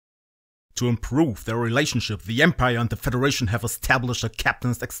To improve their relationship, the Empire and the Federation have established a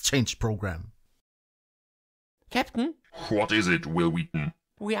captain's exchange program. Captain? What is it, Will Wheaton?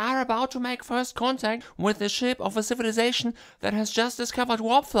 We are about to make first contact with the ship of a civilization that has just discovered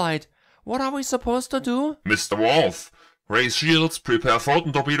warp flight. What are we supposed to do? Mr. Worf, raise shields, prepare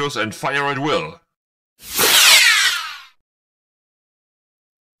photon torpedoes and fire at will.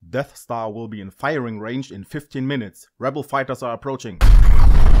 Death Star will be in firing range in 15 minutes. Rebel fighters are approaching.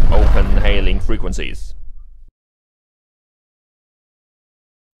 Open hailing frequencies.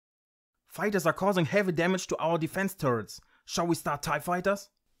 Fighters are causing heavy damage to our defense turrets. Shall we start TIE fighters?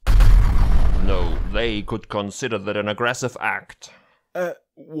 No, they could consider that an aggressive act.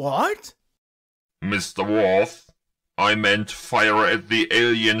 What? Mr. Worf, I meant fire at the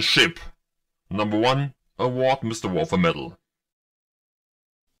alien ship. Number 1, award Mr. Worf a medal.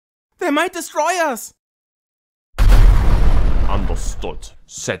 They might destroy us! Understood.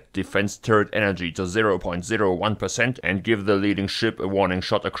 Set defense turret energy to 0.01% and give the leading ship a warning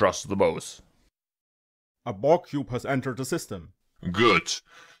shot across the bows. A Borg cube has entered the system. Good.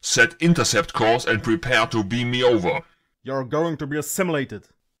 Set intercept course and prepare to beam me over. You're going to be assimilated.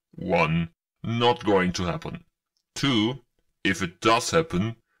 1, not going to happen. 2, if it does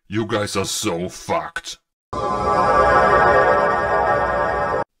happen, you guys are so fucked. I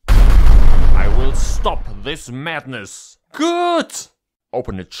will stop this madness. Good!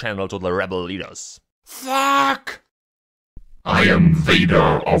 Open a channel to the rebel leaders. Fuck! I am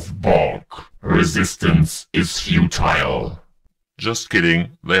Vader of Borg. Resistance is futile. Just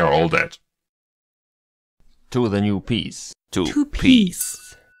kidding, they are all dead. To the new peace. To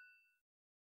peace.